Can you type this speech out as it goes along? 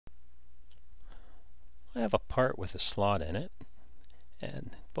I have a part with a slot in it,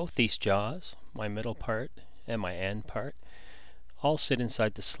 and both these jaws, my middle part and my end part, all sit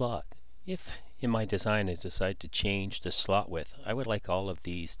inside the slot. If in my design I decide to change the slot width, I would like all of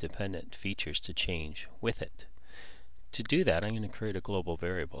these dependent features to change with it. To do that, I'm going to create a global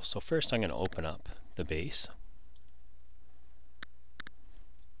variable. So first I'm going to open up the base.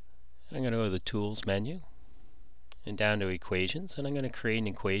 I'm going to go to the Tools menu and down to Equations, and I'm going to create an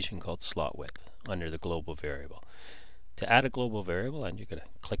equation called slot width under the global variable. To add a global variable, I'm going to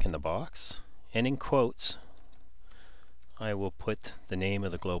click in the box, and in quotes I will put the name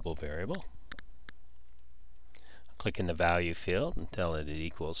of the global variable. Click in the value field and tell it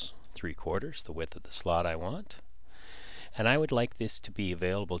equals 3/4, the width of the slot I want. And I would like this to be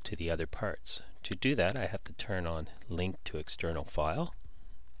available to the other parts. To do that, I have to turn on Link to External File.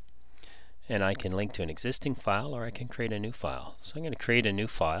 And I can link to an existing file, or I can create a new file. So I'm going to create a new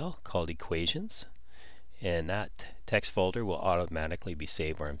file called Equations, and that text folder will automatically be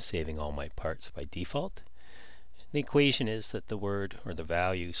saved where I'm saving all my parts by default. The equation is that the word or the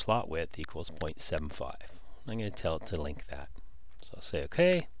value slot width equals 0.75. I'm going to tell it to link that. So I'll say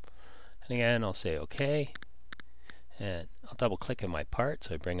OK, and again I'll say OK, and I'll double click on my part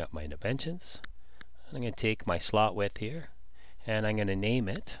so I bring up my dimensions. And I'm going to take my slot width here, and I'm going to name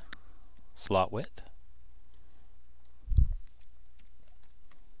it slot width.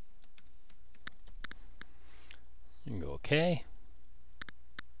 And go OK.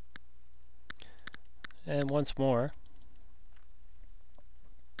 And once more,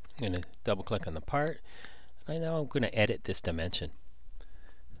 I'm going to double click on the part. And now I'm going to edit this dimension.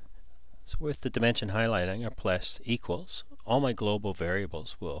 So with the dimension highlighted, I'm going to press equals. All my global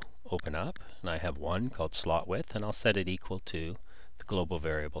variables will open up, and I have one called slot width, and I'll set it equal to the global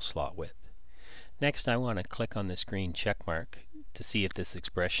variable slot width. Next, I want to click on this green check mark to see if this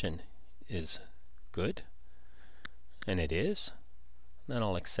expression is good, and it is. Then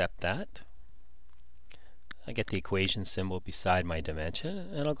I'll accept that. I get the equation symbol beside my dimension,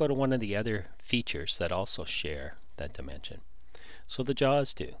 and I'll go to one of the other features that also share that dimension. So the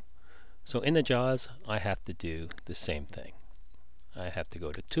jaws do. So in the jaws, I have to do the same thing. I have to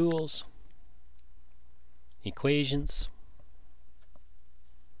go to Tools, Equations.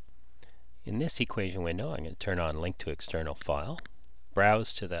 In this equation window, I'm going to turn on Link to External File,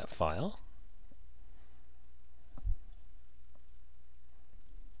 browse to that file,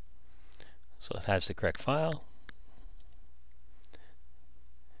 so it has the correct file.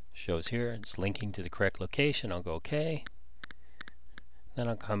 Shows here it's linking to the correct location. I'll go OK. Then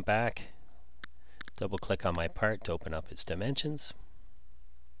I'll come back, double click on my part to open up its dimensions.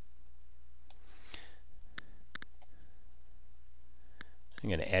 I'm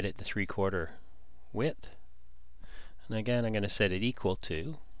going to edit the 3/4 width, and again I'm going to set it equal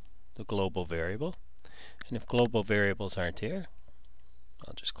to the global variable. And if global variables aren't here,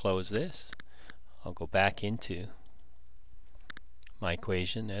 I'll just close this. I'll go back into my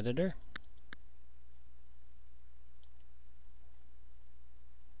equation editor.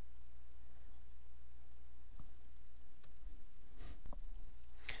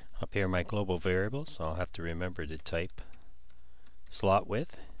 Up here are my global variables, so I'll have to remember to type slot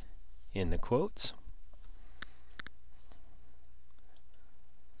width in the quotes.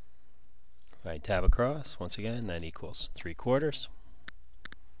 If I tab across, once again, that equals 3/4.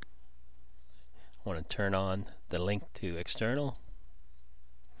 I want to turn on the link to external.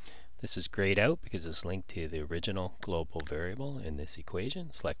 This is grayed out because it's linked to the original global variable in this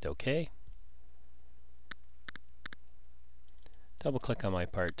equation. Select OK. Double click on my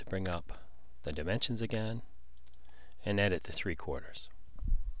part to bring up the dimensions again and edit the 3/4.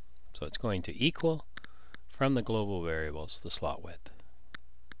 So it's going to equal from the global variables the slot width.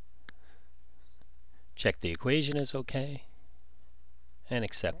 Check the equation is OK and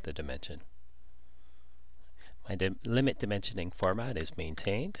accept the dimension. My limit dimensioning format is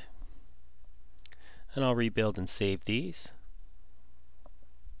maintained, and I'll rebuild and save these,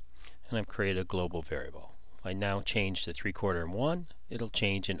 and I've created a global variable. If I now change the 3/4 and 1, it'll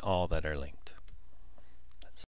change in all that are linked.